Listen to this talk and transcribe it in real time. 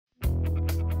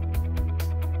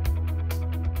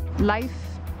Life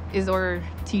is our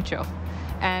teacher,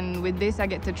 and with this I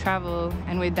get to travel,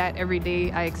 and with that every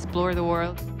day I explore the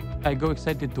world. I go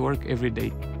excited to work every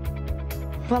day.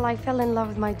 Well, I fell in love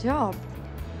with my job,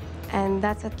 and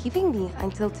that's what's keeping me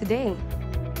until today.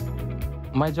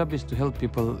 My job is to help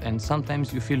people, and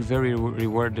sometimes you feel very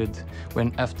rewarded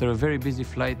when after a very busy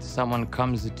flight someone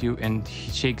comes at you and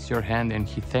he shakes your hand and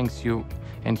he thanks you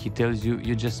and he tells you,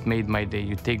 you just made my day,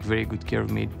 you take very good care of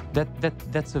me.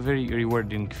 That's a very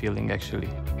rewarding feeling, actually.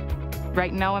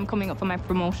 Right now I'm coming up for my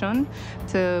promotion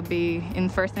to be in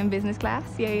first in business class,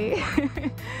 yay.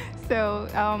 So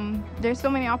there's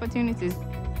so many opportunities.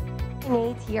 In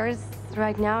 8 years,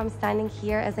 right now I'm standing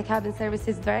here as a cabin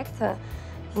services director.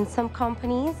 In some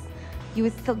companies, you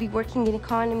would still be working in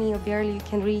economy or barely you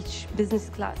can reach business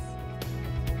class.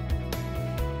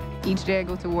 Each day I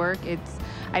go to work,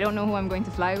 I don't know who I'm going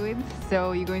to fly with,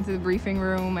 so you go into the briefing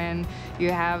room and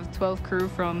you have 12 crew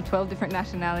from 12 different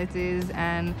nationalities,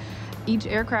 and each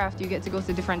aircraft you get to go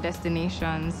to different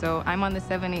destinations. So I'm on the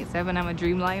 787, I'm a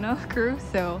Dreamliner crew,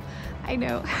 so I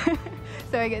know.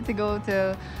 So I get to go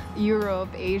to Europe,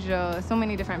 Asia, so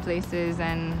many different places,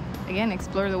 and again,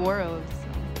 explore the world.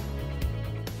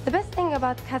 The best thing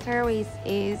about Qatar Airways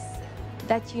is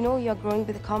that you know you're growing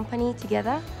with the company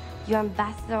together. You're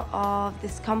ambassador of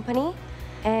this company,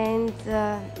 and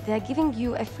they're giving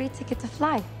you a free ticket to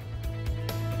fly.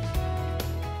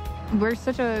 We're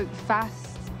such a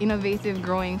fast, innovative,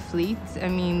 growing fleet. I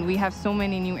mean, we have so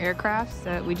many new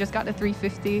aircrafts. We just got the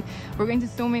 350. We're going to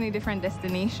so many different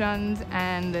destinations,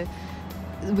 and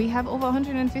we have over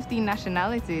 150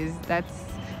 nationalities. That's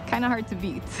kind of hard to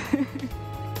beat.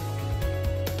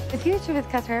 The future with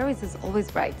Qatar Airways is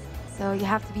always bright. So you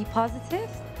have to be positive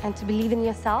and to believe in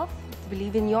yourself, to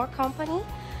believe in your company,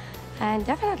 and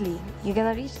definitely you're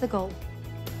gonna reach the goal.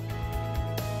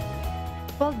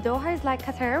 Well, Doha is like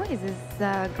Qatar Airways is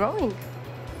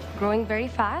growing very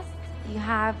fast. You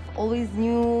have always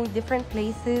new, different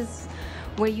places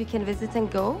where you can visit and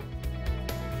go.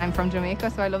 I'm from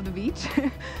Jamaica, so I love the beach.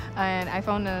 And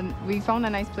we found a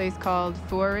nice place called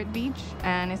Fuarit Beach,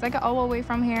 and it's like an hour away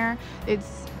from here.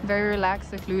 It's very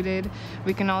relaxed, secluded.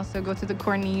 We can also go to the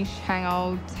Corniche, hang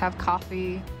out, have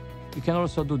coffee. You can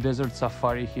also do desert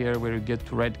safari here, where you get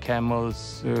to ride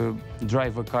camels,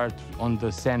 drive a cart on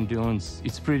the sand dunes.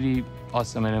 It's pretty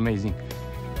awesome and amazing.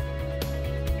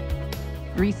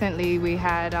 Recently, we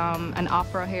had an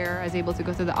opera here. I was able to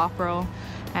go to the opera,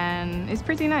 and it's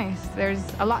pretty nice. There's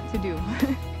a lot to do.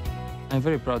 I'm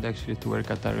very proud actually to wear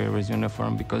Qatar Airways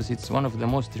uniform because it's one of the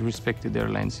most respected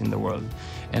airlines in the world.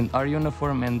 And our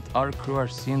uniform and our crew are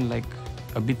seen like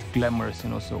a bit glamorous, you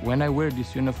know. So when I wear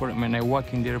this uniform and I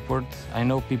walk in the airport, I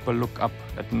know people look up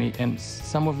at me, and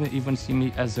some of them even see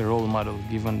me as a role model,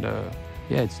 given the...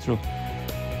 Yeah, it's true.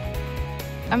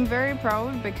 I'm very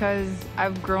proud because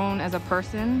I've grown as a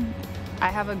person. I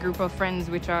have a group of friends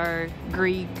which are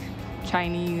Greek,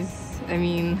 Chinese,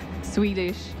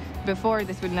 Swedish. Before,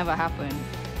 this would never happen.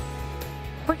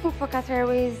 Working for Qatar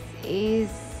Airways is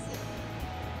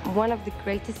one of the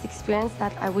greatest experiences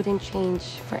that I wouldn't change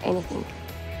for anything.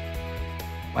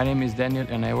 My name is Danielle,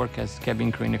 and I work as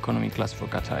cabin crew in economy class for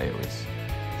Qatar Airways.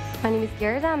 My name is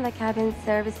Greda. I'm the cabin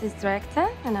services director,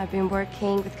 and I've been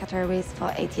working with Qatar Airways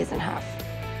for 8 years and a half.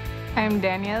 I'm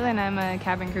Danielle, and I'm a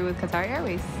cabin crew with Qatar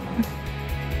Airways.